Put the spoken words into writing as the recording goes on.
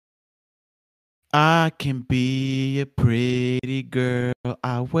I can be a pretty girl.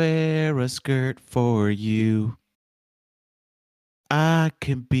 I wear a skirt for you. I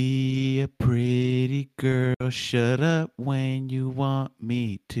can be a pretty girl. Shut up when you want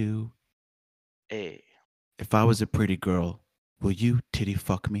me to. Hey, If I was a pretty girl, will you titty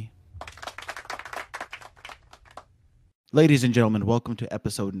fuck me? Ladies and gentlemen, welcome to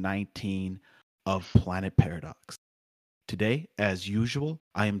episode 19 of Planet Paradox. Today, as usual,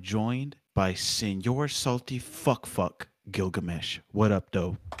 I am joined by Senor Salty Fuck Gilgamesh. What up,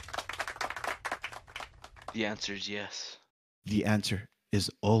 though? the answer is yes. The answer is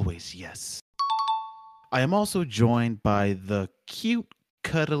always yes. I am also joined by the cute,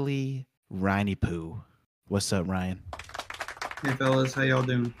 cuddly Ryan Poo. What's up, Ryan? Hey fellas, how y'all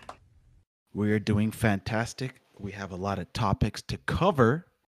doing? We're doing fantastic. We have a lot of topics to cover.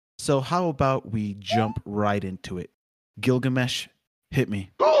 So how about we jump right into it? Gilgamesh, hit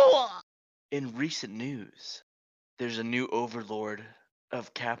me. In recent news, there's a new overlord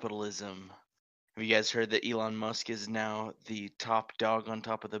of capitalism. Have you guys heard that Elon Musk is now the top dog on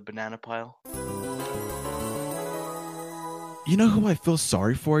top of the banana pile? You know who I feel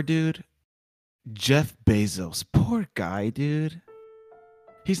sorry for, dude? Jeff Bezos. Poor guy, dude.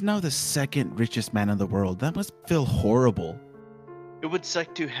 He's now the second richest man in the world. That must feel horrible. It would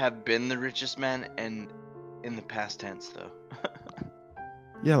suck to have been the richest man, and in the past tense, though.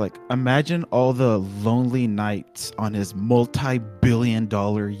 Yeah, like imagine all the lonely nights on his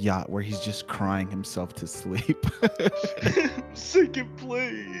multi-billion-dollar yacht where he's just crying himself to sleep. Second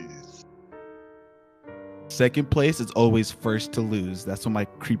place. Second place is always first to lose. That's what my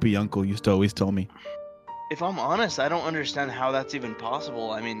creepy uncle used to always tell me. If I'm honest, I don't understand how that's even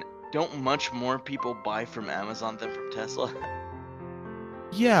possible. I mean, don't much more people buy from Amazon than from Tesla?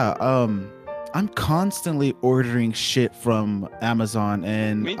 Yeah, I'm constantly ordering shit from Amazon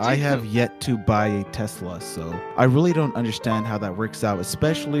and Me I too. have yet to buy a Tesla, so I really don't understand how that works out,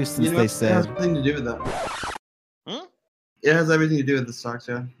 especially since You know, they it has said everything to do with that. Hmm? It has everything to do with the stocks,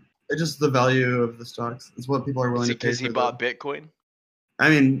 yeah. It's just the value of the stocks. It's what people are Is willing it to pay because he for bought Bitcoin? I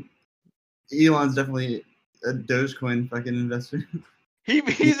mean, Elon's definitely a Dogecoin fucking investor.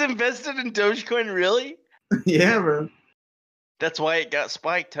 He's invested in Dogecoin, really? Yeah, bro. That's why it got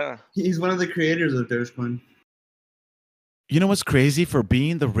spiked, huh? He's one of the creators of Dogecoin. you know what's crazy? For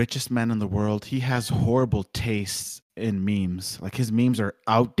being the richest man in the world, he has horrible tastes in memes. Like his memes are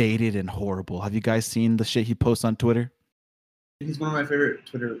outdated and horrible. Have you guys seen the shit he posts on Twitter? He's one of my favorite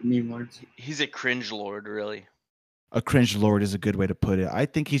Twitter meme lords. He's a cringe lord, really. A cringe lord is a good way to put it. I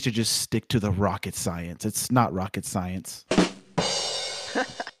think he should just stick to the rocket science. It's not rocket science.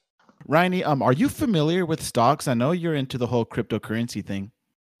 Ryan, are you familiar with stocks? I know you're into the whole cryptocurrency thing.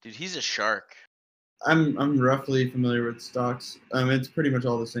 Dude, he's a shark. I'm roughly familiar with stocks. It's pretty much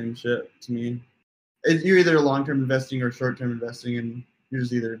all the same shit to me. You're either long-term investing or short-term investing, and you're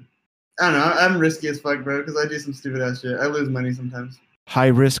just either. I don't know. I'm risky as fuck, bro, because I do some stupid ass shit. I lose money sometimes. High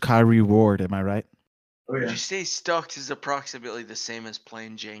risk, high reward. Am I right? Oh Would yeah. you say stocks is approximately the same as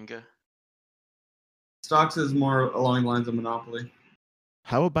playing Jenga? Stocks is more along the lines of Monopoly.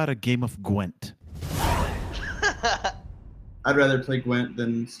 How about a game of Gwent? I'd rather play Gwent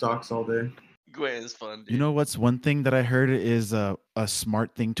than stocks all day. Gwent is fun, dude. You know what's one thing that I heard is a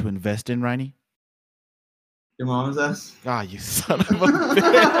smart thing to invest in, Ryan? Your mom's ass. Ah, you son of a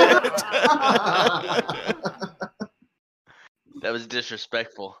bitch. That was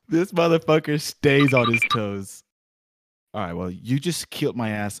disrespectful. This motherfucker stays on his toes. All right, well, you just killed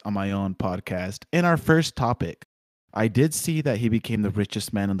my ass on my own podcast. In our first topic, I did see that he became the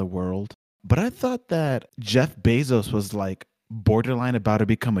richest man in the world, but I thought that Jeff Bezos was like borderline about to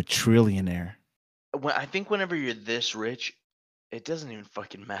become a trillionaire. I think whenever you're this rich, it doesn't even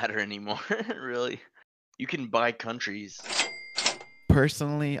fucking matter anymore, really. You can buy countries.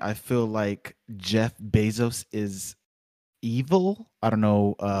 Personally, I feel like Jeff Bezos is evil. I don't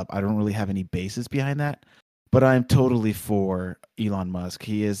know. I don't really have any basis behind that, but I'm totally for Elon Musk.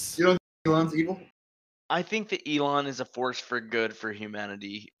 He is. You don't think Elon's evil? I think that Elon is a force for good for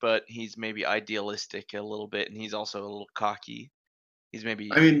humanity, but he's maybe idealistic a little bit, and he's also a little cocky. He's maybe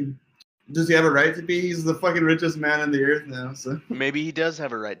I mean, does he have a right to be? He's the fucking richest man on the earth now, so. maybe he does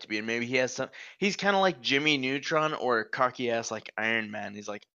have a right to be, and maybe he has some. He's kind of like Jimmy Neutron or cocky ass like Iron Man. He's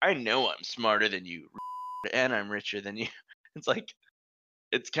like, I know I'm smarter than you, and I'm richer than you. It's like,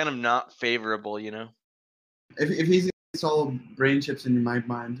 it's kind of not favorable, you know. If he's all brain chips in my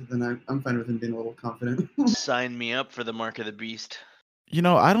mind, then I'm fine with him being a little confident. Sign me up for the Mark of the Beast. You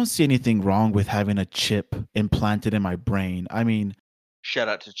know, I don't see anything wrong with having a chip implanted in my brain. I mean, Shout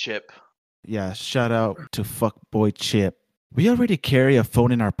out to Chip. yeah, shout out to fuckboy Chip. We already carry a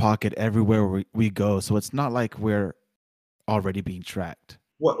phone in our pocket everywhere we go, so it's not like we're already being tracked.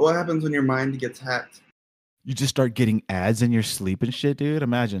 What happens when your mind gets hacked? You just start getting ads in your sleep and shit, dude.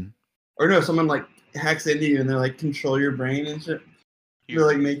 Imagine. Or no, someone like hacks into you and they like control your brain and shit. They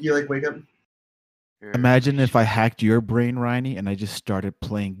like make you like wake up. Imagine if I hacked your brain, Riney, and I just started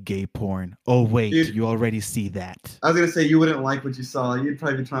playing gay porn. Oh wait, Dude. you already see that. I was gonna say you wouldn't like what you saw. You'd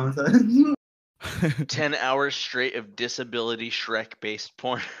probably be traumatized. 10 hours straight of disability Shrek-based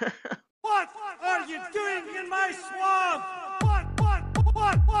porn. What are you doing in my swamp? What?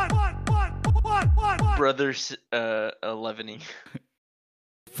 Brothers 11ing.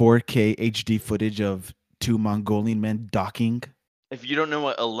 4K HD footage of two Mongolian men docking. If you don't know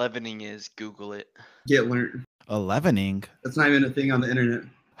what 11ing is, Google it. Get learned. 11ing? That's not even a thing on the internet.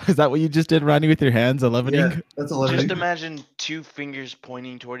 Is that what you just did, Ronnie, with your hands? 11ing? Yeah, that's 11. Just imagine two fingers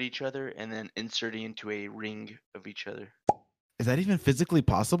pointing toward each other and then inserting into a ring of each other. Is that even physically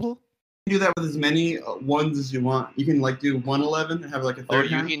possible? You can do that with as many ones as you want. You can like do 111 and have like a Oh,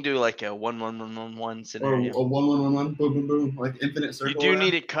 third you hand, can do like a 1-1-1-1-1 or scenario. a 1-1-1-1, boom, boom, boom, like infinite You circle. do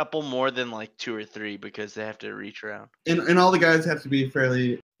need a couple more than like 2 or 3 because they have to reach around. And all the guys have to be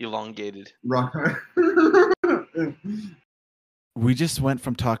fairly Elongated. rock hard. We just went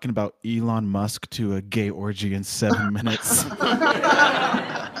from talking about Elon Musk to a gay orgy in 7 minutes.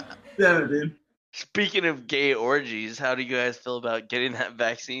 Damn it, dude. Speaking of gay orgies, how do you guys feel about getting that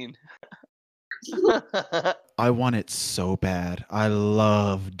vaccine? I want it so bad. I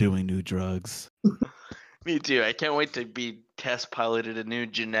love doing new drugs. Me too. I can't wait to be test piloted a new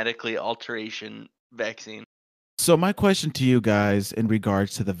genetically alteration vaccine. So my question to you guys in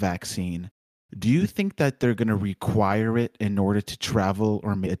regards to the vaccine, do you think that they're going to require it in order to travel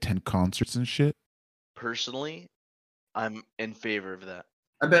or attend concerts and shit? Personally, I'm in favor of that.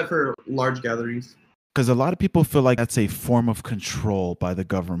 I bet for large gatherings. Because a lot of people feel like that's a form of control by the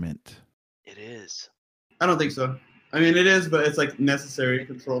government. It is. I don't think so. I mean, it is, but it's like necessary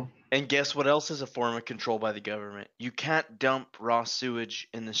control. And guess what else is a form of control by the government? You can't dump raw sewage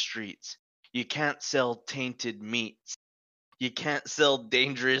in the streets. You can't sell tainted meats. You can't sell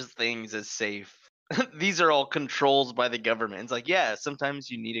dangerous things as safe. These are all controls by the government. It's like, yeah, sometimes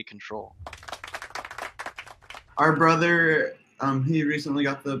you need a control. Our brother, he recently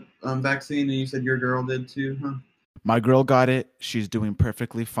got the vaccine, and you said your girl did too, huh? My girl got it. She's doing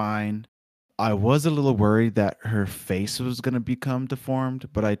perfectly fine. I was a little worried that her face was going to become deformed,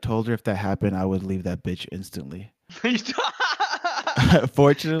 but I told her if that happened, I would leave that bitch instantly.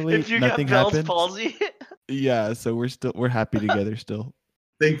 Fortunately, if you nothing got Bell's happened. palsy. Yeah, so we're happy together still.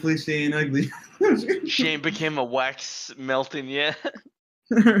 Thankfully, she ain't ugly. Shane became a wax melting, yeah.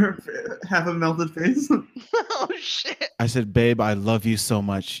 Half a melted face. Oh shit. I said, babe, I love you so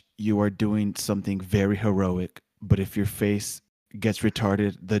much. You are doing something very heroic, but if your face gets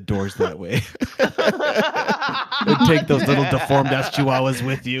retarded, the door's that way. And take those little deformed ass chihuahuas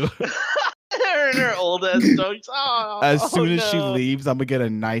with you. Her and her old ass dogs. Oh, As soon as she no. leaves, I'm gonna get a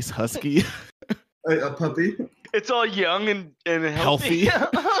nice husky. A puppy. It's all young and healthy. Healthy.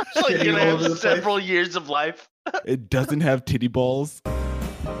 It's like Shitting gonna all have over the place. several years of life. It doesn't have titty balls.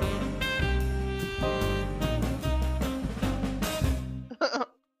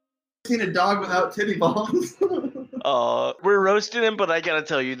 Seen a dog without titty balls. We're roasting him, but I gotta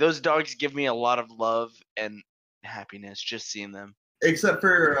tell you, those dogs give me a lot of love and happiness just seeing them. Except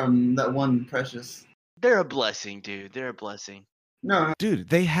for that one Precious. They're a blessing, dude. They're a blessing. No, Dude,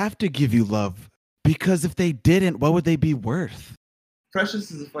 they have to give you love. Because if they didn't, what would they be worth? Precious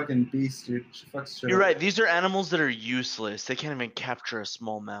is a fucking beast, dude. She fucks shit You're up. right. These are animals that are useless. They can't even capture a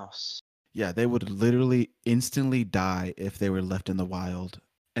small mouse. Yeah, they would literally instantly die if they were left in the wild.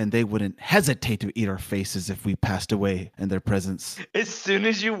 And they wouldn't hesitate to eat our faces if we passed away in their presence. As soon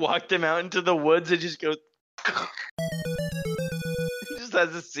as you walk them out into the woods, it just goes. It just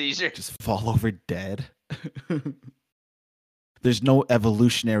has a seizure. Just fall over dead. There's no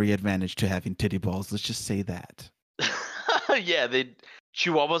evolutionary advantage to having titty balls. Let's just say that. Yeah,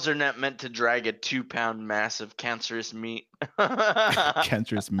 Chihuahuas are not meant to drag a 2-pound mass of cancerous meat.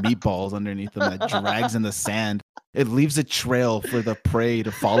 Cancerous meatballs underneath them that drags in the sand. It leaves a trail for the prey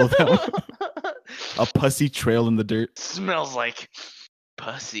to follow them. A pussy trail in the dirt. Smells like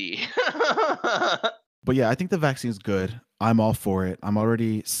pussy. But yeah, I think the vaccine's good. I'm all for it. I'm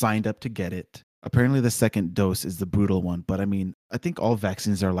already signed up to get it. Apparently the second dose is the brutal one, but I mean, I think all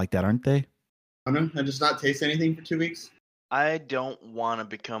vaccines are like that, aren't they? I don't know. I just not taste anything for 2 weeks. I don't want to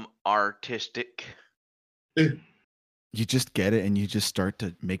become artistic. You just get it and you just start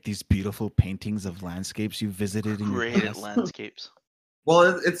to make these beautiful paintings of landscapes you visited in your Great at past. landscapes.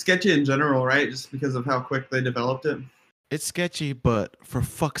 Well, it's sketchy in general, right? Just because of how quick they developed it. It's sketchy, but for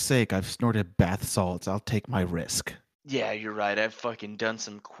fuck's sake, I've snorted bath salts. I'll take my risk. Yeah, you're right. I've fucking done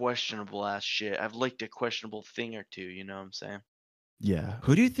some questionable ass shit. I've licked a questionable thing or two, you know what I'm saying? Yeah.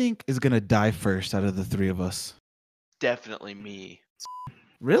 Who do you think is gonna die first out of the three of us? Definitely me.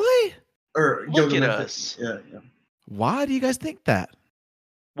 Really? Or Look at Gilgamesh. us. Yeah. Why do you guys think that?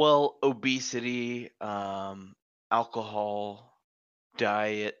 Well, obesity, alcohol,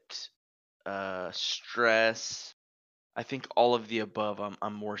 diet, stress. I think all of the above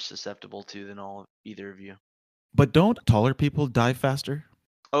I'm more susceptible to than either of you. But don't taller people die faster?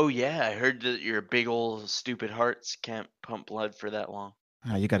 Oh yeah, I heard that your big old stupid hearts can't pump blood for that long.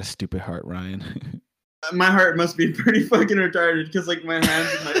 Ah, you got a stupid heart, Ryan. My heart must be pretty fucking retarded because like my hands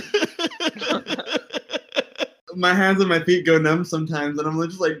and my hands and my feet go numb sometimes, and I'm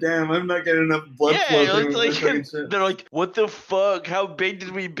just like, damn, I'm not getting enough blood flow Yeah, through it's my fucking like shit. they're like, what the fuck? How big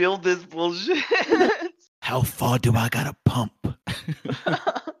did we build this bullshit? How far do I gotta pump?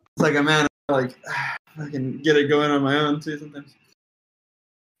 It's like a man, like I can get it going on my own too sometimes.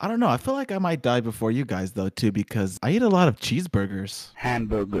 I don't know. I feel like I might die before you guys though too because I eat a lot of cheeseburgers.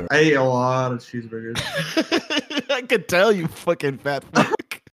 Hamburger. I ate a lot of cheeseburgers. I could tell you fucking fat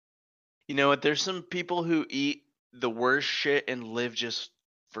fuck. You know what? There's some people who eat the worst shit and live just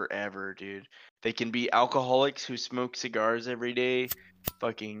forever, dude. They can be alcoholics who smoke cigars every day,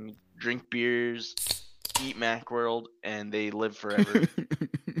 fucking drink beers, eat Macworld, and they live forever.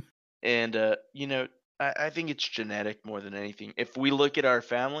 And, you know, I think it's genetic more than anything. If we look at our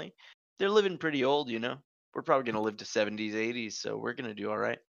family, they're living pretty old, you know? We're probably going to live to 70s, 80s, so we're going to do all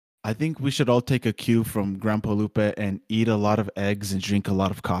right. I think we should all take a cue from Grandpa Lupe and eat a lot of eggs and drink a lot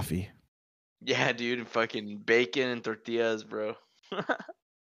of coffee. Yeah, dude, and fucking bacon and tortillas, bro.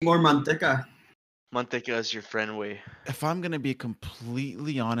 More manteca. Manteca is your friend way. If I'm going to be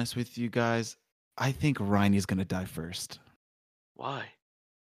completely honest with you guys, I think Ryan's going to die first. Why?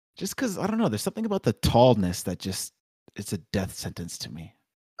 Just because, I don't know, there's something about the tallness that just, it's a death sentence to me.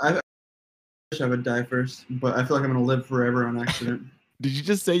 I wish I would die first, but I feel like I'm gonna live forever on accident. Did you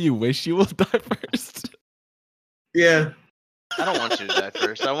just say you wish you will die first? Yeah. I don't want you to die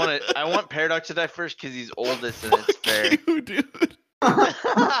first. I want Paradox to die first because he's oldest and it's fair. You, dude.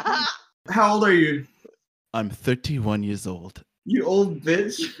 How old are you? I'm 31 years old. You old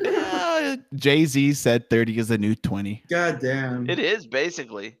bitch. Jay-Z said 30 is the new 20. God damn. It is,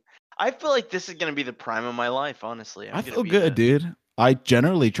 basically. I feel like this is going to be the prime of my life, honestly. I feel good, dude. I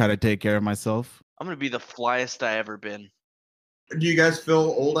generally try to take care of myself. I'm going to be the flyest I ever been. Do you guys feel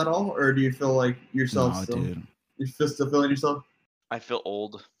old at all, or do you feel like yourself No, still? dude. You still feeling yourself? I feel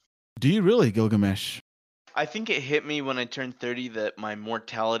old. Do you really, Gilgamesh? I think it hit me when I turned 30 that my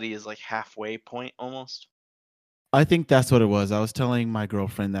mortality is like halfway point almost. I think that's what it was. I was telling my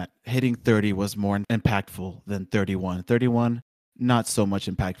girlfriend that hitting 30 was more impactful than 31. 31, not so much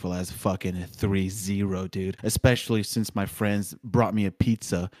impactful as fucking 30, dude. Especially since my friends brought me a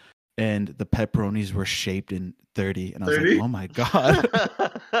pizza and the pepperonis were shaped in 30. And I was 30? like, oh my God.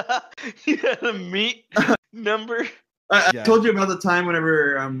 You had a meat number? I Yeah. told you about the time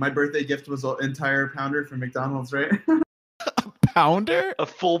whenever my birthday gift was an entire pounder from McDonald's, right? Pounder? A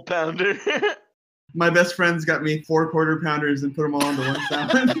full pounder? My best friends got me 4 quarter-pounders and put them all into one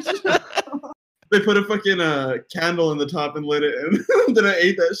sandwich. They put a fucking candle in the top and lit it, and then I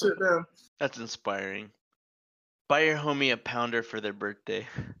ate that shit down. That's inspiring. Buy your homie a pounder for their birthday.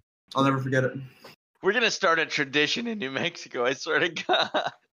 I'll never forget it. We're going to start a tradition in New Mexico, I swear to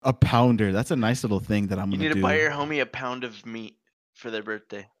God. A pounder. That's a nice little thing that I'm You going need to to do. buy your homie a pound of meat for their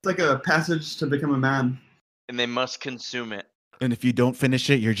birthday. It's like a passage to become a man. And they must consume it. And if you don't finish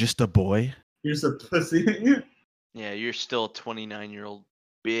it, you're just a boy. You're just a pussy. Yeah, you're still a 29-year-old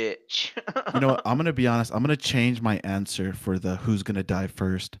bitch. You know what? I'm going to be honest. I'm going to change my answer for the who's going to die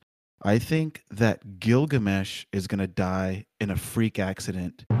first. I think that Gilgamesh is going to die in a freak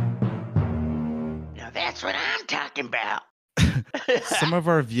accident. Now that's what I'm talking about. Some of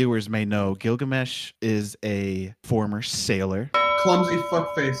our viewers may know Gilgamesh is a former sailor. Clumsy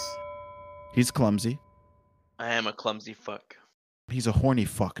fuckface. He's clumsy. I am a clumsy fuck. He's a horny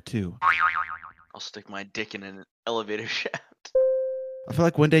fuck too. I'll stick my dick in an elevator shaft. I feel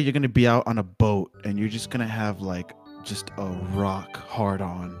like one day you're going to be out on a boat and you're just going to have like just a rock hard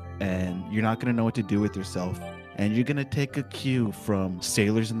on and you're not going to know what to do with yourself. And you're going to take a cue from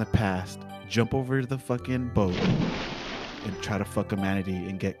sailors in the past, jump over to the fucking boat and try to fuck a manatee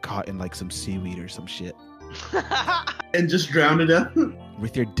and get caught in like some seaweed or some shit And just drown to death.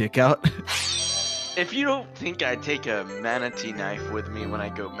 with your dick out. If you don't think I take a manatee knife with me when I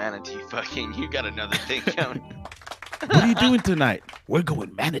go manatee fucking, you got another thing coming. What are you doing tonight? We're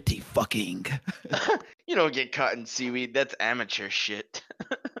going manatee fucking. You don't get caught in seaweed. That's amateur shit.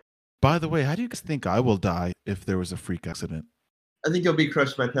 By the way, how do you guys think I will die if there was a freak accident? I think you'll be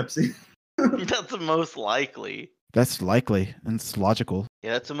crushed by Pepsi. That's the most likely. That's likely and it's logical.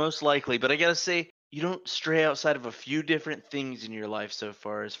 Yeah, that's the most likely. But I gotta say, you don't stray outside of a few different things in your life so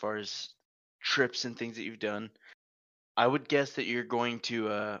far as trips and things that you've done. I would guess that you're going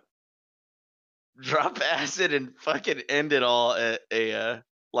to drop acid and fucking end it all at a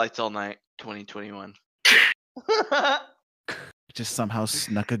Lights All Night 2021. Just somehow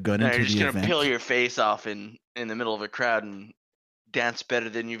snuck a gun No, into you're just the gonna event. peel your face off in the middle of a crowd and dance better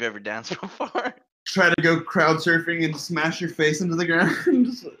than you've ever danced before. Try to go crowd surfing and smash your face into the ground.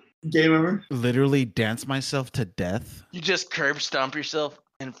 Just game over. Literally dance myself to death. You just curb stomp yourself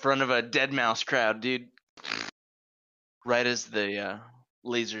in front of a dead mouse crowd, dude. Right as the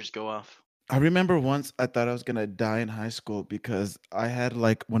lasers go off. I remember once I thought I was gonna die in high school because I had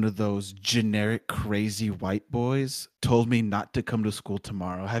like one of those generic crazy white boys told me not to come to school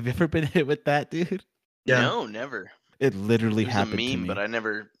tomorrow. Have you ever been hit with that, dude? Yeah. No, never. It literally It was happened a to meme, me. but I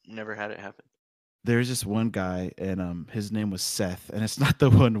never had it happen. There's this one guy and his name was Seth, and it's not the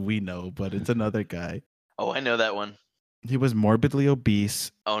one we know, but it's another guy. Oh, I know that one. He was morbidly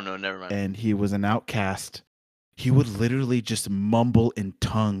obese Oh no, never mind. and he was an outcast. He would literally just mumble in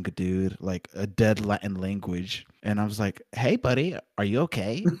tongue, dude, like a dead Latin language. And I was like, "Hey, buddy, are you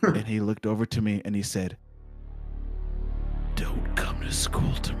okay?" And he looked over to me and he said, "Don't come to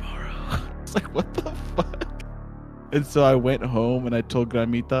school tomorrow." I was like, "What the fuck?" And so I went home and I told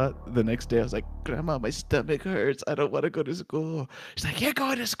Gramita the next day. I was like, "Grandma, my stomach hurts. I don't want to go to school." She's like, "You're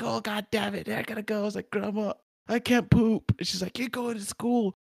going to school. God damn it. I gotta go." I was like, "Grandma, I can't poop." And she's like, "You're going to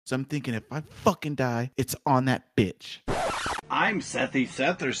school." So I'm thinking if I fucking die, it's on that bitch. I'm Sethy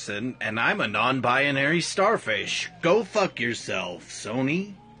Setherson, and I'm a non-binary starfish. Go fuck yourself,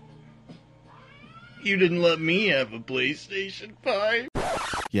 Sony. You didn't let me have a PlayStation 5.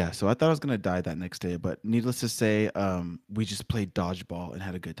 Yeah, so I thought I was gonna die that next day, but needless to say, we just played dodgeball and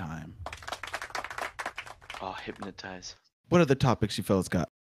had a good time. Oh, hypnotize. What other topics you fellas got?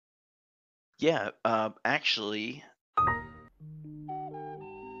 Yeah, actually,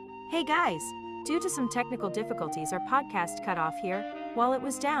 Hey guys! Due to some technical difficulties, our podcast cut off here. While it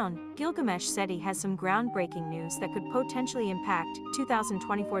was down, Gilgamesh said he has some groundbreaking news that could potentially impact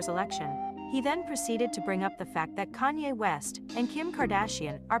 2024's election. He then proceeded to bring up the fact that Kanye West and Kim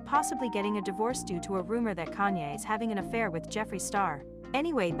Kardashian are possibly getting a divorce due to a rumor that Kanye is having an affair with Jeffree Star.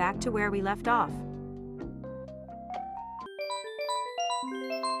 Anyway, back to where we left off.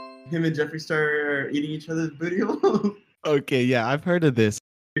 Him and Jeffree Star are eating each other's booty hole. Okay, yeah, I've heard of this.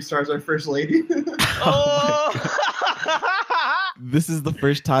 Jeffree Star's our first lady. oh, This is the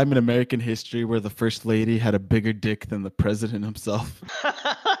first time in American history where the first lady had a bigger dick than the president himself.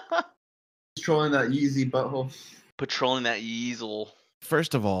 Trolling that Yeezy butthole. patrolling that Yeezel.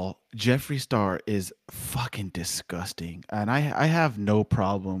 First of all, Jeffree Star is fucking disgusting. And I have no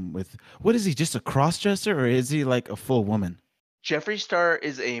problem with, what is he, just a cross-dresser or is he like a full woman? Jeffree Star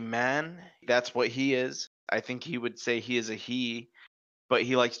is a man. That's what he is. I think he would say he is a he, but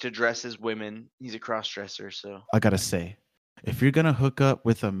he likes to dress as women. He's a cross-dresser, so. I gotta say, if you're gonna hook up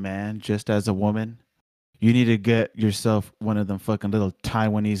with a man just as a woman, you need to get yourself one of them fucking little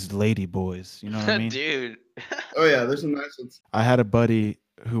Taiwanese lady boys. You know what I mean? Dude. Oh yeah, there's some nice ones. I had a buddy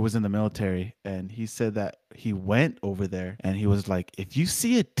who was in the military and he said that he went over there and he was like, if you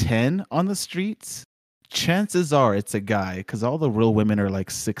see a 10 on the streets, chances are it's a guy because all the real women are like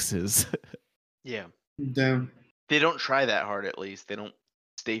 6s. Yeah. Damn. They don't try that hard, at least. They don't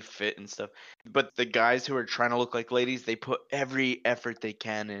stay fit and stuff. But the guys who are trying to look like ladies, they put every effort they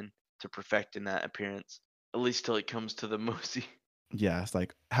can in to perfecting that appearance. At least till it comes to the moosey. Yeah, it's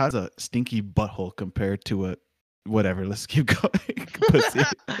like, how's a stinky butthole compared to a whatever? Let's keep going. Pussy.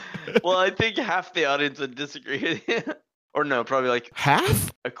 Well, I think half the audience would disagree with you. Or no, probably like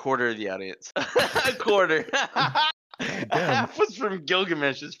Half? a quarter of the audience. A quarter. Half was from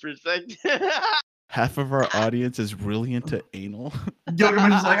Gilgamesh's perspective. Half of our audience is really into anal.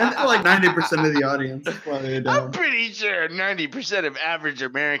 Gilgamesh is like, I feel like 90% of the audience is probably I'm down. pretty sure 90% of average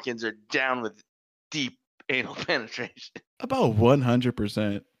Americans are down with deep anal penetration. About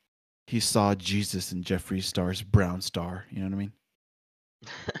 100%. He saw Jesus in Jeffree Star's brown star. You know what I mean?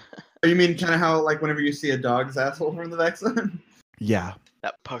 You mean kind of how like whenever you see a dog's asshole from the backside? Yeah.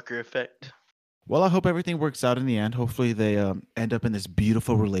 That pucker effect. Well, I hope everything works out in the end. Hopefully, they end up in this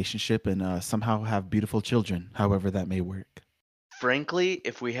beautiful relationship and somehow have beautiful children, however that may work. Frankly,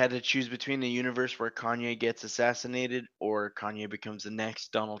 if we had to choose between the universe where Kanye gets assassinated or Kanye becomes the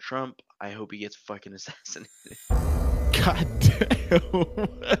next Donald Trump, I hope he gets fucking assassinated. God damn.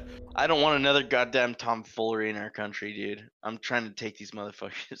 I don't want another goddamn tomfoolery in our country, dude. I'm trying to take these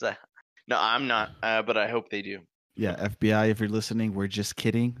motherfuckers out. No, I'm not, but I hope they do. Yeah, FBI, if you're listening, we're just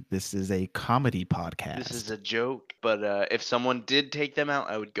kidding. This is a comedy podcast. This is a joke, but if someone did take them out,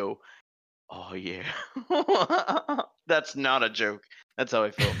 I would go, oh yeah. That's not a joke. That's how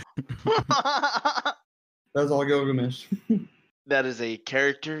I feel. That's all Gilgamesh. That is a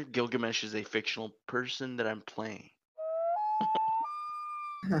character. Gilgamesh is a fictional person that I'm playing.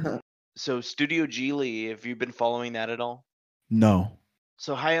 So Studio Ghibli, have you been following that at all? No.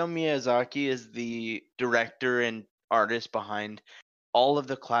 So Hayao Miyazaki is the director and artist behind all of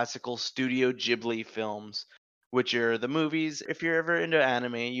the classical Studio Ghibli films, which are the movies. If you're ever into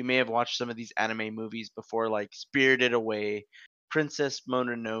anime, you may have watched some of these anime movies before, like Spirited Away, Princess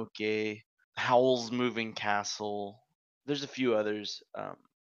Mononoke, Howl's Moving Castle. There's a few others.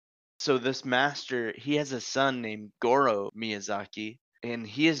 So this master, he has a son named Goro Miyazaki, and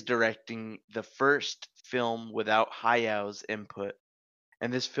he is directing the first film without Hayao's input.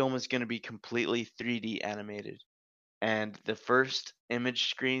 And this film is going to be completely 3D animated. And the first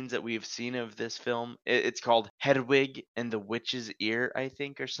image screens that we've seen of this film, it's called Hedwig and the Witch's Ear, I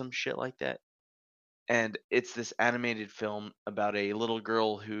think, or some shit like that. And it's this animated film about a little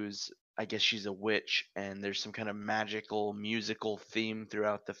girl who's, I guess she's a witch, and there's some kind of magical musical theme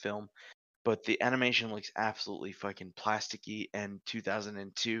throughout the film. But the animation looks absolutely fucking plasticky and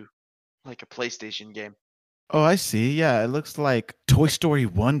 2002, like a PlayStation game. Oh, I see. Yeah, it looks like Toy Story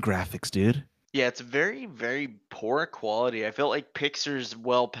 1 graphics, dude. Yeah, it's very, very poor quality. I feel like Pixar's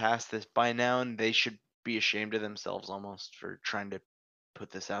well past this by now, and they should be ashamed of themselves almost for trying to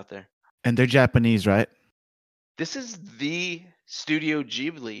put this out there. And they're Japanese, right? This is the Studio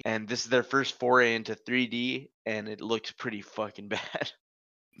Ghibli, and this is their first foray into 3D, and it looks pretty fucking bad.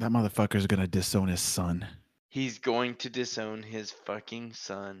 That motherfucker's gonna disown his son. He's going to disown his fucking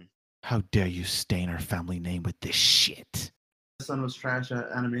son. How dare you stain our family name with this shit? His son was trash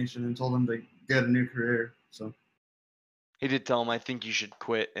at animation and told him to get a new career. So He did tell him, I think you should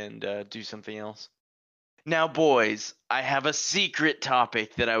quit and do something else. Now, boys, I have a secret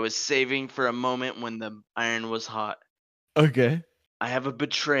topic that I was saving for a moment when the iron was hot. Okay. I have a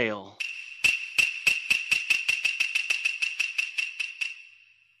betrayal.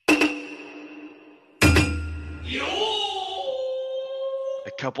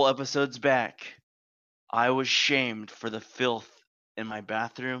 A couple episodes back, I was shamed for the filth in my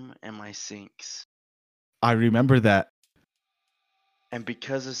bathroom and my sinks. I remember that. And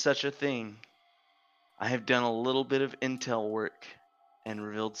because of such a thing, I have done a little bit of intel work and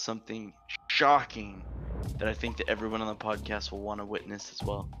revealed something shocking that I think that everyone on the podcast will want to witness as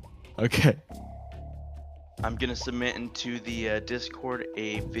well. Okay. I'm going to submit into the Discord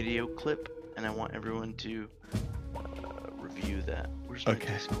a video clip, and I want everyone to review that. Where's my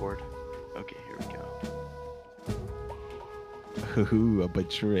Okay. Discord? Okay, here we go. Ooh, a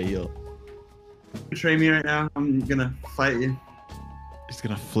betrayal. betray me right now, I'm gonna fight you. He's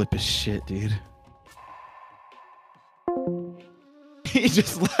gonna flip his shit, dude. He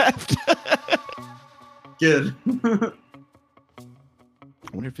just left. Good. I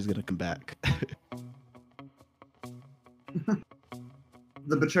wonder if he's gonna come back.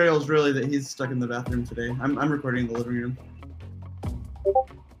 The betrayal is really that he's stuck in the bathroom today. I'm recording in the living room.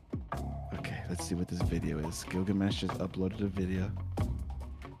 Okay, let's see what this video is. Gilgamesh just uploaded a video.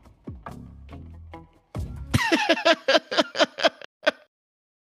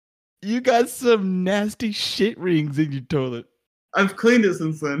 You got some nasty shit rings in your toilet. I've cleaned it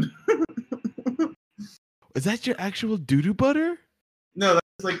since then. Is that your actual doo-doo butter? No,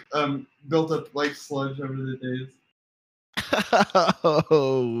 that's like built up like sludge over the days.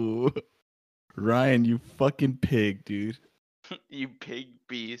 Oh, Ryan, you fucking pig, dude. You pig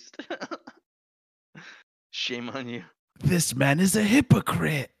beast. Shame on you. This man is a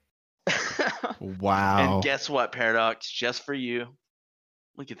hypocrite. Wow. And guess what, Paradox? Just for you.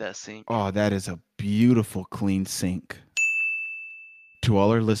 Look at that sink. Oh, that is a beautiful, clean sink. To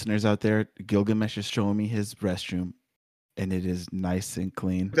all our listeners out there, Gilgamesh is showing me his restroom, and it is nice and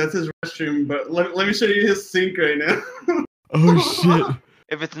clean. That's his restroom, but let me show you his sink right now. Oh, shit.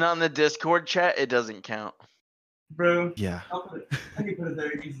 If it's not in the Discord chat, it doesn't count. Bro, Yeah, I can put it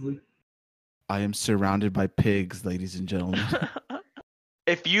there easily. I am surrounded by pigs, ladies and gentlemen.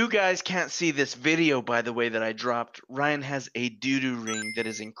 If you guys can't see this video, by the way, that I dropped, Ryan has a doo-doo ring that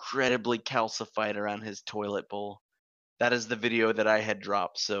is incredibly calcified around his toilet bowl. That is the video that I had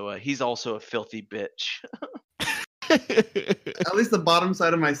dropped, so he's also a filthy bitch. At least the bottom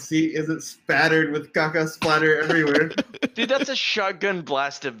side of my seat isn't spattered with caca splatter everywhere. Dude, that's a shotgun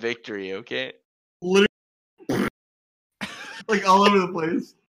blast of victory, okay? Literally, Like all over the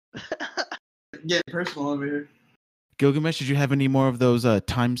place. Getting personal over here. Gilgamesh, did you have any more of those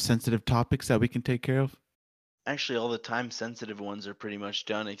time-sensitive topics that we can take care of? Actually, all the time-sensitive ones are pretty much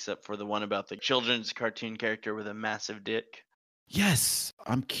done, except for the one about the children's cartoon character with a massive dick. Yes,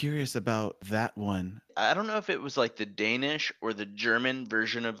 I'm curious about that one. I don't know if it was like the Danish or the German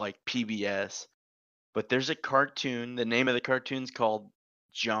version of like PBS, but there's a cartoon. The name of the cartoon's called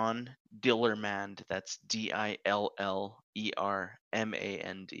John Dillermand. That's Dillermand.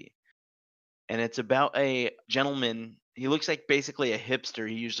 And it's about a gentleman. He looks like basically a hipster.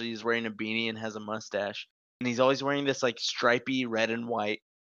 He usually is wearing a beanie and has a mustache. And he's always wearing this like stripy red and white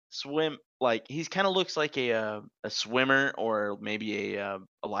swim. Like he's kind of looks like a swimmer or maybe a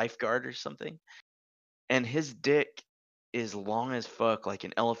lifeguard or something. And his dick is long as fuck, like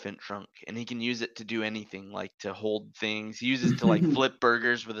an elephant trunk, and he can use it to do anything, like to hold things. He uses it to like flip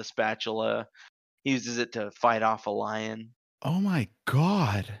burgers with a spatula. He uses it to fight off a lion. Oh my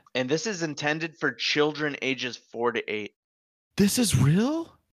god. And this is intended for children ages 4 to 8. This is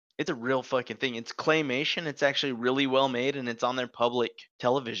real? It's a real fucking thing. It's claymation. It's actually really well made, and it's on their public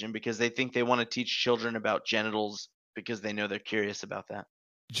television because they think they want to teach children about genitals because they know they're curious about that.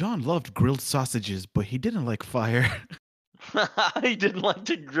 John loved grilled sausages, but he didn't like fire. He didn't like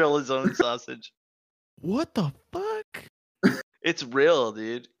to grill his own sausage. What the fuck? It's real,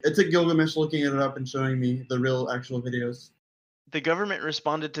 dude. It's a Gilgamesh looking it up and showing me the real actual videos. The government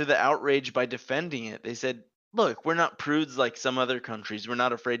responded to the outrage by defending it. They said, look, we're not prudes like some other countries. We're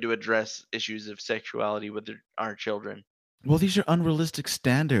not afraid to address issues of sexuality with our children. Well, these are unrealistic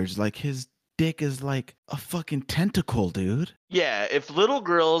standards. Like, his dick is like a fucking tentacle, dude. Yeah, if little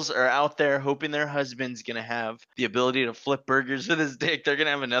girls are out there hoping their husband's going to have the ability to flip burgers with his dick, they're going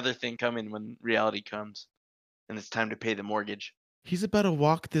to have another thing coming when reality comes. And it's time to pay the mortgage. He's about to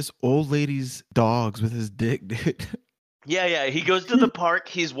walk this old lady's dogs with his dick, dude. Yeah. He goes to the park.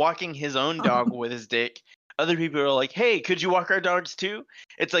 He's walking his own dog with his dick. Other people are like, hey, could you walk our dogs too?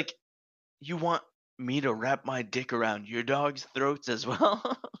 It's like, you want me to wrap my dick around your dog's throats as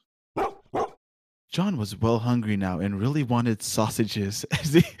well? John was well hungry now and really wanted sausages.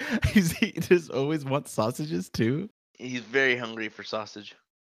 Is he just always wants sausages too? He's very hungry for sausage.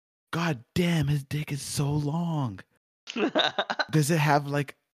 God damn, his dick is so long. Does it have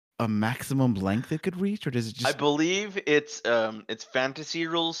like a maximum length it could reach, or does it just? I believe it's fantasy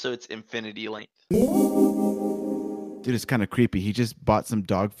rules, so it's infinity length. Dude, it's kind of creepy. He just bought some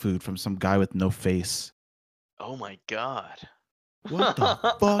dog food from some guy with no face. Oh my god. What the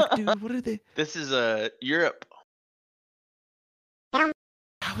fuck, dude? What are they? This is Europe. How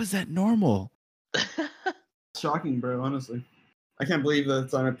is that normal? Shocking, bro, honestly. I can't believe that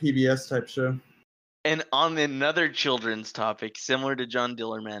it's on a PBS type show. And on another children's topic, similar to John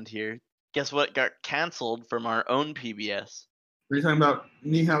Dillermand here, guess what got canceled from our own PBS? Were you talking about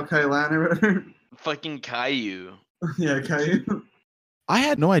Nihao Kailan or whatever? Fucking Caillou. Yeah, Caillou. I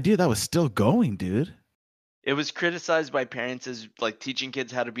had no idea that was still going, dude. It was criticized by parents as like teaching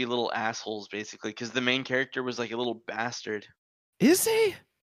kids how to be little assholes, basically, because the main character was like a little bastard. Is he?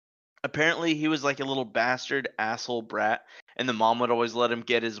 Apparently, he was like a little bastard asshole brat, and the mom would always let him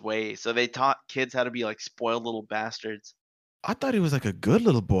get his way. So they taught kids how to be like spoiled little bastards. I thought he was like a good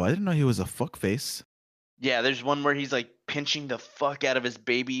little boy. I didn't know he was a fuckface. Yeah, there's one where he's like pinching the fuck out of his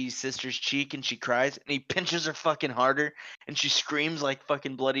baby sister's cheek, and she cries, and he pinches her fucking harder, and she screams like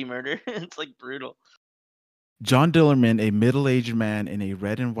fucking bloody murder. It's like brutal. John Dillerman, a middle-aged man in a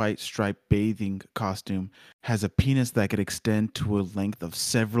red and white striped bathing costume, has a penis that could extend to a length of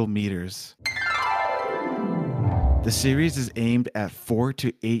several meters. The series is aimed at 4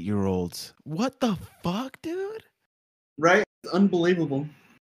 to 8-year-olds. What the fuck, dude? Right? It's unbelievable.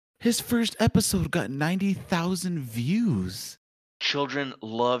 His first episode got 90,000 views. Children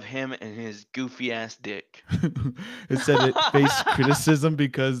love him and his goofy ass dick. It said it faced criticism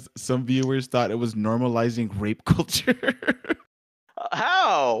because some viewers thought it was normalizing rape culture.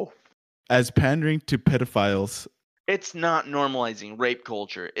 How? As pandering to pedophiles. It's not normalizing rape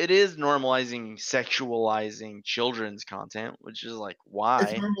culture. It is normalizing sexualizing children's content, which is like, why?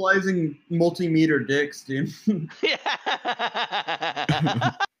 It's normalizing multi-meter dicks, dude. Yeah.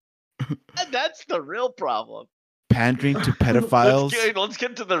 That's the real problem. Pandering to pedophiles. Let's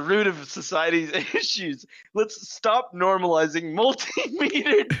get to the root of society's issues. Let's stop normalizing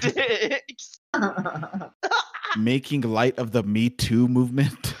multi-meter dicks. Making light of the Me Too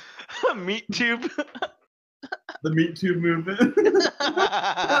movement. Meat tube. The Meat Tube movement.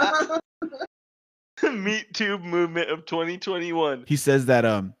 Meat tube movement of 2021. He says that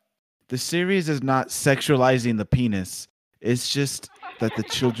the series is not sexualizing the penis. It's just that the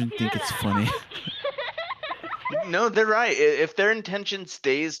children think it's funny. No, they're right. If their intention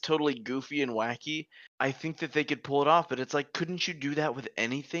stays totally goofy and wacky, I think that they could pull it off. But it's like, couldn't you do that with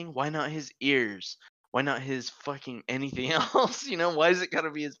anything? Why not his ears? Why not his fucking anything else? You know, why is it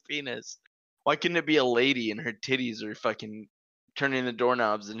gotta be his penis? Why couldn't it be a lady and her titties are fucking turning the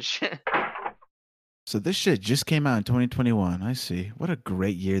doorknobs and shit? So this shit just came out in 2021. I see. What a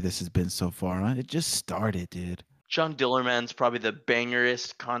great year this has been so far, huh? It just started, dude. John Dillerman's probably the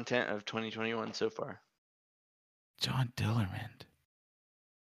bangerest content of 2021 so far. John Dillerman.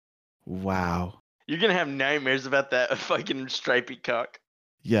 Wow. You're gonna have nightmares about that fucking stripy cock.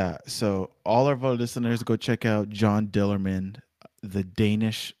 Yeah, so all of our listeners go check out John Dillerman, the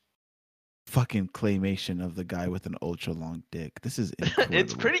Danish fucking claymation of the guy with an ultra long dick. This is incredible.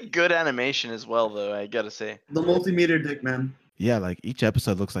 It's pretty good animation as well, though, I gotta say. The multimeter dick man. Yeah, like each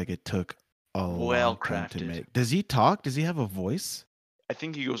episode looks like it took a Well long time to crafted. make. Does he talk? Does he have a voice? I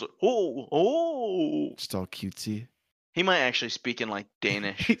think he goes, oh. Just all cutesy. He might actually speak in like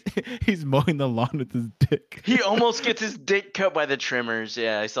Danish. He's mowing the lawn with his dick. He almost gets his dick cut by the trimmers.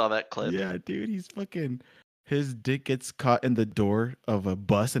 Yeah, I saw that clip. Yeah, dude, he's fucking. His dick gets caught in the door of a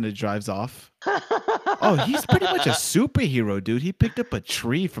bus and it drives off. Oh, he's pretty much a superhero, dude. He picked up a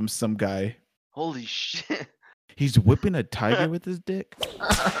tree from some guy. Holy shit. He's whipping a tiger with his dick.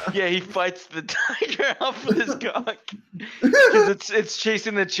 Yeah, he fights the tiger off with his cock. Because it's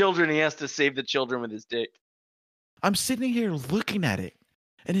chasing the children. He has to save the children with his dick. I'm sitting here looking at it,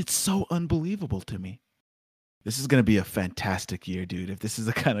 and it's so unbelievable to me. This is going to be a fantastic year, dude, if this is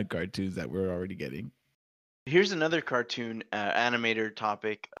the kind of cartoons that we're already getting. Here's another cartoon animator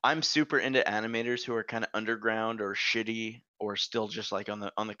topic. I'm super into animators who are kind of underground or shitty or still just like on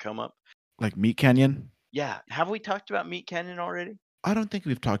the come up. Like Meat Canyon? Yeah, have we talked about Meat Canyon already? I don't think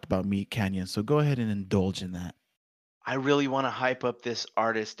we've talked about Meat Canyon, so go ahead and indulge in that. I really want to hype up this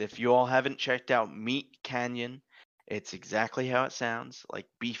artist. If you all haven't checked out Meat Canyon, it's exactly how it sounds, like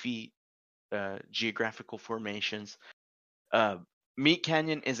beefy geographical formations. Meat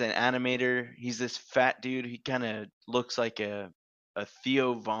Canyon is an animator. He's this fat dude. He kind of looks like a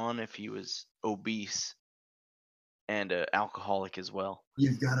Theo Vaughn if he was obese and alcoholic as well.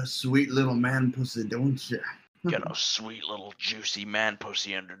 You've got a sweet little man pussy, don't you? Got a sweet little juicy man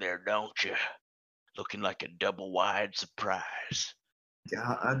pussy under there, don't you? Looking like a double wide surprise.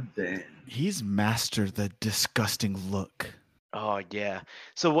 God damn. He's mastered the disgusting look. Oh yeah.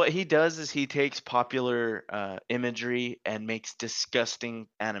 So what he does is he takes popular imagery and makes disgusting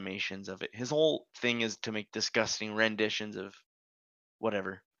animations of it. His whole thing is to make disgusting renditions of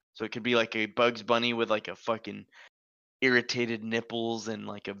whatever. So it could be like a Bugs Bunny with like a fucking irritated nipples and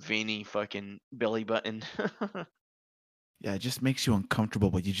like a veiny fucking belly button. Yeah, it just makes you uncomfortable,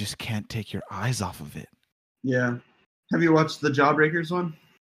 but you just can't take your eyes off of it. Yeah. Have you watched the Jawbreakers one?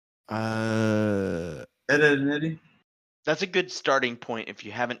 Ed, Edd and Eddie? That's a good starting point if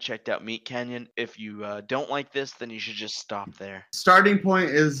you haven't checked out Meat Canyon. If you don't like this, then you should just stop there. Starting point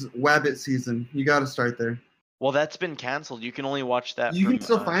is Wabbit season. You got to start there. Well, that's been canceled. You can only watch that You from can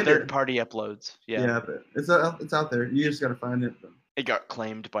still find it. third-party uploads. Yeah. But it's out there. You just got to find it. It got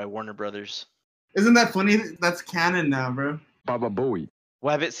claimed by Warner Brothers. Isn't that funny? That's canon now, bro. Baba Booey.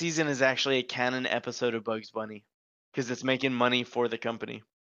 Wabbit Season is actually a canon episode of Bugs Bunny because it's making money for the company.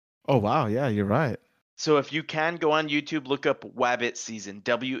 Oh, wow. Yeah, you're right. So if you can go on YouTube, look up Wabbit Season,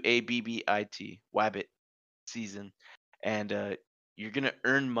 Wabbit, Wabbit Season, and you're gonna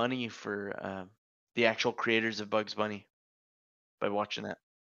earn money for the actual creators of Bugs Bunny by watching that.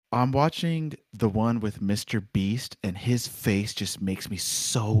 I'm watching the one with Mr. Beast, and his face just makes me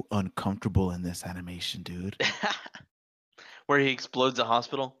so uncomfortable in this animation, dude. Where he explodes a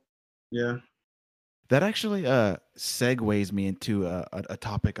hospital. Yeah. That actually segues me into a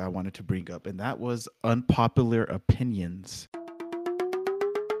topic I wanted to bring up, and that was unpopular opinions.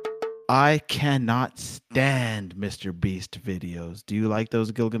 I cannot stand Mr. Beast videos. Do you like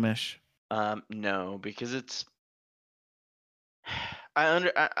those, Gilgamesh? No, because it's.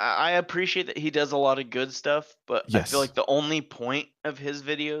 I appreciate that he does a lot of good stuff, but I feel Yes. like the only point of his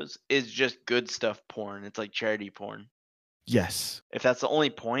videos is just good stuff porn. It's like charity porn. Yes. If that's the only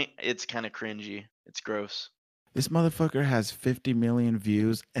point, it's kind of cringy. It's gross. This motherfucker has 50 million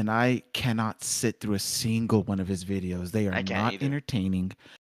views, and I cannot sit through a single one of his videos. They are I can't not either. entertaining.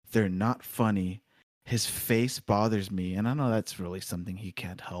 They're not funny. His face bothers me, and I know that's really something he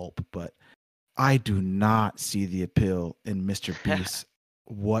can't help, but I do not see the appeal in Mr. Beast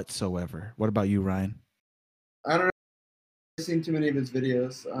whatsoever. What about you, Ryan? I don't know. I've seen too many of his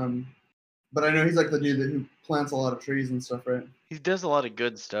videos. But I know he's like the dude who plants a lot of trees and stuff, right? He does a lot of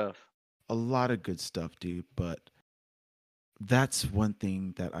good stuff. A lot of good stuff, dude, but that's one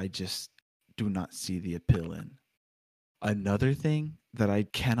thing that I just do not see the appeal in. Another thing that I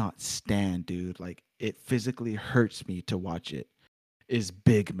cannot stand, dude, like it physically hurts me to watch it, is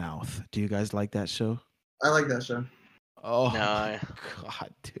Big Mouth. Do you guys like that show? I like that show. Oh No, my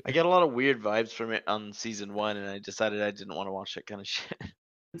god, dude. I got a lot of weird vibes from it on season 1, and I decided I didn't want to watch that kind of shit.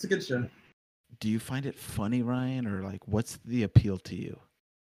 It's a good show. Do you find it funny, Ryan, or like what's the appeal to you?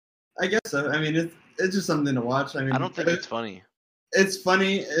 I guess so. I mean, it's just something to watch. I mean, I don't think it's funny. It's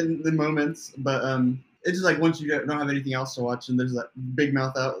funny in the moments, but it's just like once you don't have anything else to watch and there's that Big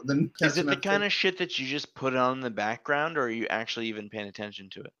Mouth out, then Is it the kind of shit that you just put on in the background, or are you actually even paying attention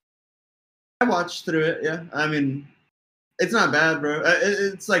to it? I watched through it. Yeah, I mean, it's not bad, bro.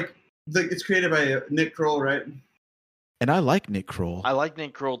 It's like it's created by Nick Kroll, right? And I like Nick Kroll. I like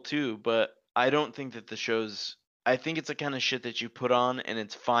Nick Kroll too, but I don't think that the show's. I think it's the kind of shit that you put on, and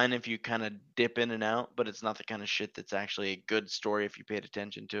it's fine if you kind of dip in and out, but it's not the kind of shit that's actually a good story if you paid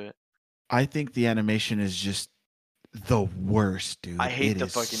attention to it. I think the animation is just the worst, dude. I hate It the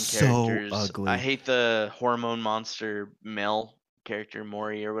is fucking so characters. ugly. I hate the hormone monster Mel character,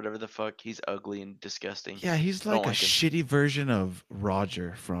 Maury or whatever the fuck. He's ugly and disgusting. Yeah, he's I don't like a like him. shitty version of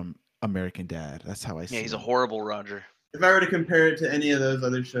Roger from American Dad. That's how I see Yeah, he's a him. horrible Roger. If I were to compare it to any of those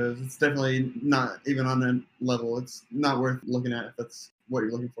other shows, it's definitely not even on that level. It's not worth looking at if that's what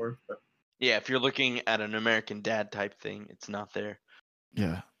you're looking for. But Yeah, if you're looking at an American Dad type thing, it's not there.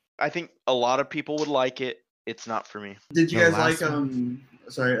 Yeah. I think a lot of people would like it. It's not for me. did you The guys like last one?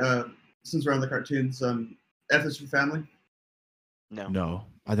 since we're on the cartoons, F is for Family? No. No,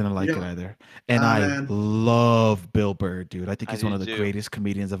 I didn't like You it don't- either. And Oh, I man. love Bill Burr, dude. I think I he's one do of the too. greatest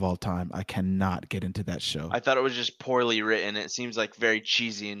comedians of all time. I cannot get into that show. I thought it was just poorly written. It seems like very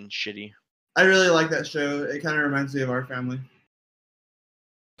cheesy and shitty. I really like that show. It kind of reminds me of Our Family.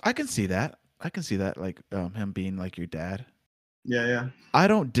 I can see that. I can see that, like him being like your dad. Yeah. I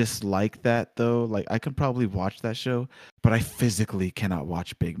don't dislike that though. Like I can probably watch that show, but I physically cannot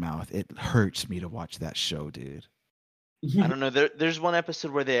watch Big Mouth. It hurts me to watch that show, dude. I don't know. There's one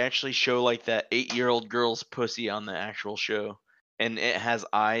episode where they actually show like that 8-year-old girl's pussy on the actual show, and it has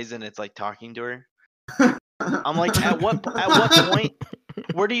eyes and it's like talking to her. I'm like, at what point?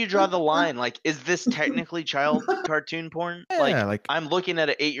 Where do you draw the line? Like, is this technically child cartoon porn? Yeah, like I'm looking at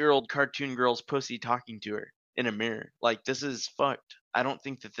an 8-year-old cartoon girl's pussy talking to her in a mirror. Like, this is fucked. I don't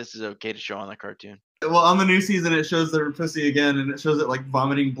think that this is okay to show on the cartoon. Well, on the new season, it shows her pussy again, and it shows it like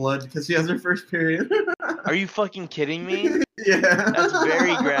vomiting blood because she has her first period. Are you fucking kidding me? Yeah. That's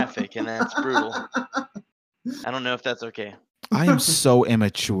very graphic and that's brutal. I don't know if that's okay. I am so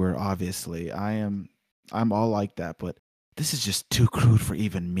immature, obviously. I'm all like that, but this is just too crude for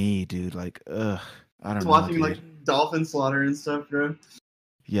even me, dude. Like, ugh. I don't Just know. watching Dude. like dolphin slaughter and stuff, bro.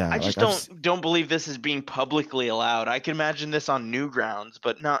 Yeah, I just like, I've s- don't believe this is being publicly allowed. I can imagine this on Newgrounds,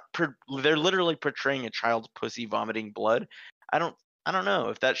 but not. They're literally portraying a child's pussy vomiting blood. I don't know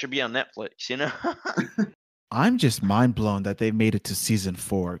if that should be on Netflix. You know? I'm just mind blown that they made it to season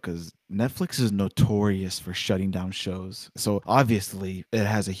 4 because Netflix is notorious for shutting down shows. So obviously it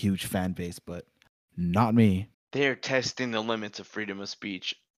has a huge fan base, but not me. They are testing the limits of freedom of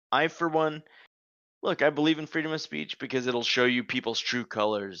speech. I, for one, look, I believe in freedom of speech because it'll show you people's true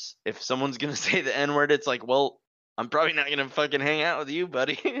colors. If someone's gonna say the N-word, it's like, well, I'm probably not gonna fucking hang out with you,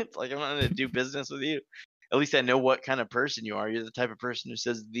 buddy. It's like I'm not gonna do business with you. At least I know what kind of person you are. You're the type of person who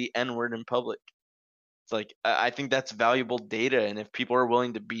says the N-word in public. It's like I think that's valuable data, and if people are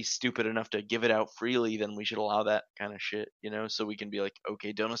willing to be stupid enough to give it out freely, then we should allow that kind of shit, you know, so we can be like,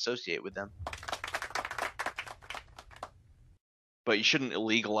 okay, don't associate with them. But you shouldn't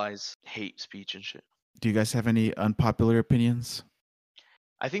illegalize hate speech and shit. Do you guys have any unpopular opinions?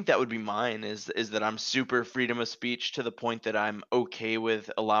 I think that would be mine is that I'm super freedom of speech to the point that I'm okay with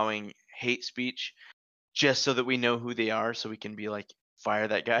allowing hate speech just so that we know who they are so we can be like, fire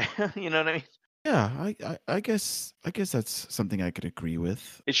that guy. You know what I mean? Yeah, I guess that's something I could agree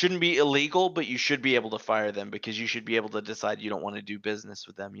with. It shouldn't be illegal, but you should be able to fire them because you should be able to decide you don't want to do business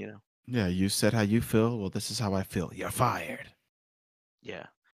with them, you know? Yeah, you said how you feel. Well, this is how I feel. You're fired. Yeah.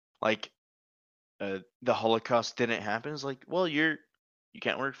 Like the Holocaust didn't happen. It's like, well, you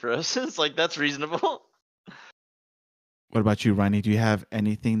can't work for us. It's like that's reasonable. What about you, Ronnie? Do you have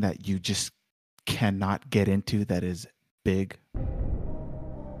anything that you just cannot get into that is big?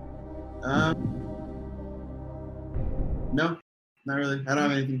 No, not really. I don't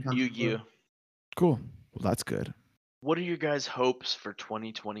have anything. Yu-Gi-Oh. Cool. Well, that's good. What are your guys' hopes for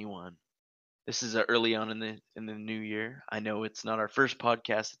 2021? This is early on in the new year. I know it's not our first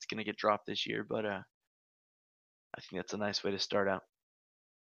podcast. It's gonna get dropped this year, but I think that's a nice way to start out.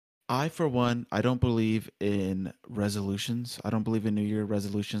 I, for one, I don't believe in resolutions. I don't believe in New Year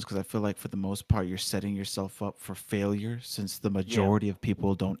resolutions because I feel like for the most part you're setting yourself up for failure since the Yeah. majority of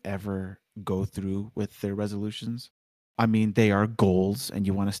people don't ever go through with their resolutions. I mean, they are goals and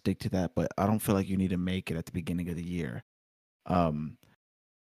you want to stick to that, but I don't feel like you need to make it at the beginning of the year. Um,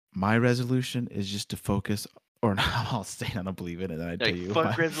 my resolution is just to focus, or I'll say I don't believe in it, and I tell Like, you fuck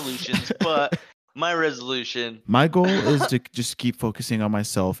why. resolutions, but my resolution. My goal is to just keep focusing on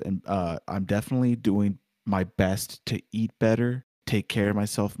myself, and I'm definitely doing my best to eat better, take care of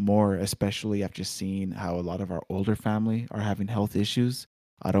myself more, especially after seeing how a lot of our older family are having health issues.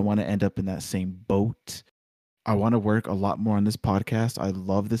 I don't want to end up in that same boat. I want to work a lot more on this podcast. I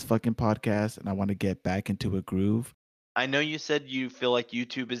love this fucking podcast, and I want to get back into a groove. I know you said you feel like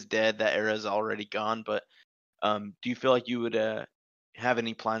YouTube is dead. That era is already gone. But do you feel like you would have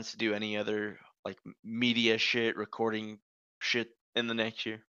any plans to do any other like media shit, recording shit in the next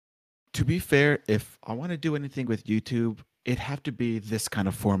year? To be fair, if I want to do anything with YouTube, it'd have to be this kind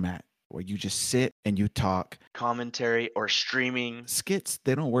of format where you just sit and you talk. Commentary or streaming? Skits,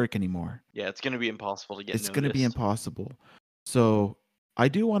 they don't work anymore. Yeah, it's gonna be impossible to get It's noticed. going to be impossible. So I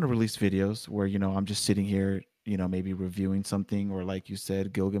do want to release videos where, I'm just sitting here, maybe reviewing something, or like you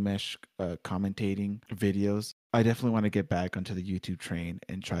said, Gilgamesh commentating videos. I definitely want to get back onto the YouTube train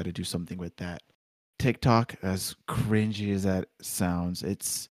and try to do something with that. TikTok, as cringy as that sounds,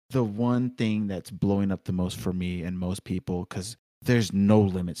 it's the one thing that's blowing up the most for me and most people because there's no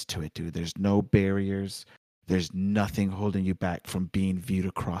limits to it, dude. There's no barriers. There's nothing holding you back from being viewed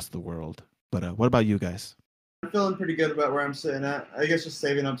across the world. But what about you guys? I'm feeling pretty good about where I'm sitting at. I guess just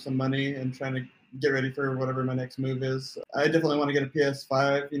saving up some money and trying to get ready for whatever my next move is. I definitely want to get a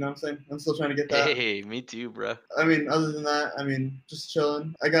PS5, you know what I'm saying? I'm still trying to get that. Hey, me too, bro. I mean, other than that, just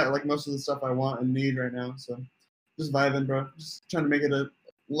chilling. I got like most of the stuff I want and need right now, so just vibing, bro. Just trying to make it a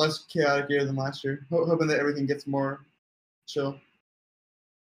less chaotic year than last year. Hoping that everything gets more chill.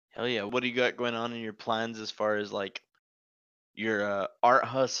 Hell yeah. What do you got going on in your plans as far as like your art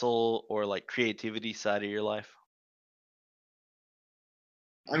hustle or like creativity side of your life?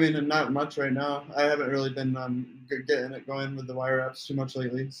 I mean, not much right now. I haven't really been getting it going with the wire apps too much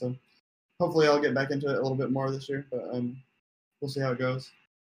lately, so hopefully I'll get back into it a little bit more this year. But we'll see how it goes.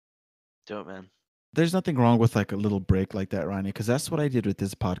 Dope, man. There's nothing wrong with like a little break like that, Ronnie, because that's what I did with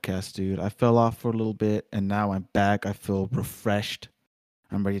this podcast, dude. I fell off for a little bit and now I'm back. I feel refreshed.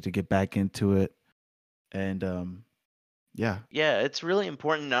 I'm ready to get back into it. And yeah. Yeah, it's really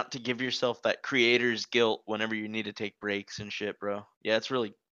important not to give yourself that creator's guilt whenever you need to take breaks and shit, bro. Yeah, it's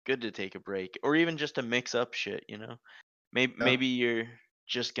really good to take a break or even just to mix up shit, you know? Maybe you're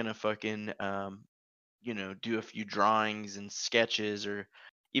just gonna fucking do a few drawings and sketches or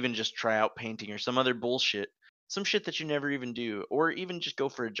even just try out painting or some other bullshit. Some shit that you never even do, or even just go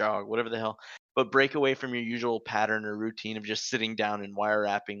for a jog, whatever the hell. But break away from your usual pattern or routine of just sitting down and wire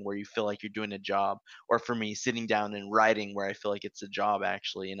wrapping where you feel like you're doing a job. Or for me, sitting down and writing where I feel like it's a job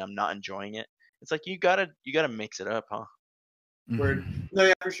actually and I'm not enjoying it. It's like you gotta mix it up, huh? Word. No,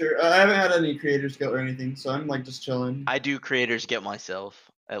 yeah, for sure. I haven't had any creators guilt or anything, so I'm like just chilling. I do creators get myself,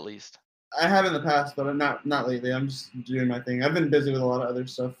 at least. I have in the past, but I'm not lately. I'm just doing my thing. I've been busy with a lot of other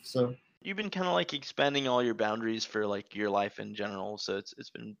stuff, so You've been kind of like expanding all your boundaries for like your life in general, so it's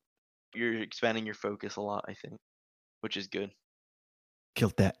been you're expanding your focus a lot, I think, which is good.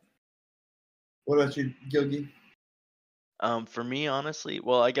 Killed that. what about you, Gilgy? For me, honestly,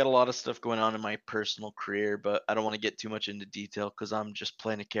 well, I got a lot of stuff going on in my personal career, but I don't want to get too much into detail because I'm just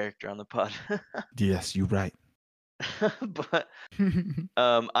playing a character on the pod. Yes, you're right. But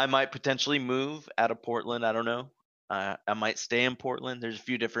I might potentially move out of Portland. I don't know. I might stay in Portland. There's a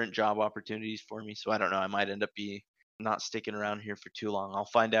few different job opportunities for me, so I don't know. I might end up not sticking around here for too long. I'll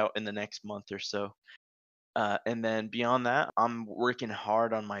find out in the next month or so. And then beyond that, I'm working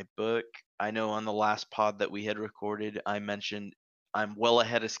hard on my book. I know on the last pod that we had recorded, I mentioned I'm well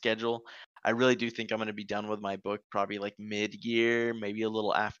ahead of schedule. I really do think I'm going to be done with my book probably like mid-year, maybe a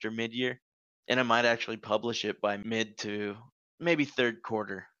little after mid-year. And I might actually publish it by mid to maybe third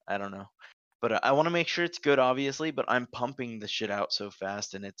quarter. I don't know. But I want to make sure it's good, obviously. But I'm pumping the shit out so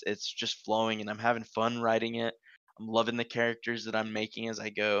fast, and it's just flowing, and I'm having fun writing it. I'm loving the characters that I'm making as I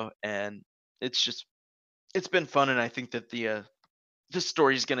go, and it's been fun. And I think that the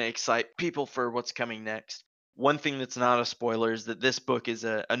story is going to excite people for what's coming next. One thing that's not a spoiler is that this book is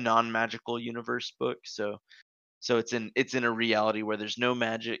a non-magical universe book, so it's in a reality where there's no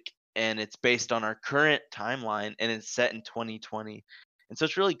magic, and it's based on our current timeline, and it's set in 2020. And so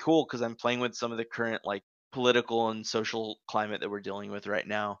it's really cool because I'm playing with some of the current like political and social climate that we're dealing with right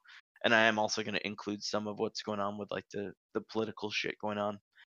now. And I am also going to include some of what's going on with like the political shit going on.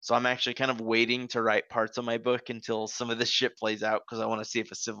 So I'm actually kind of waiting to write parts of my book until some of this shit plays out because I want to see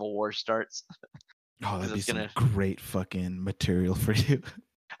if a civil war starts. Oh, that'd be it's some gonna- great fucking material for you.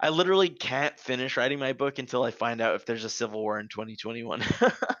 I literally can't finish writing my book until I find out if there's a civil war in 2021.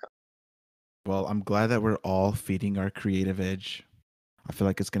 Well, I'm glad that we're all feeding our creative edge. I feel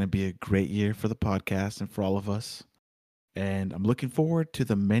like it's going to be a great year for the podcast and for all of us. And I'm looking forward to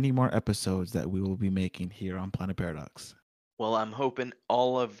the many more episodes that we will be making here on Planet Paradox. Well, I'm hoping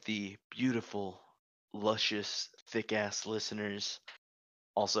all of the beautiful, luscious, thick-ass listeners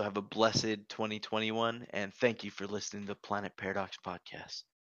also have a blessed 2021. And thank you for listening to the Planet Paradox podcast.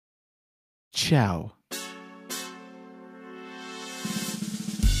 Ciao.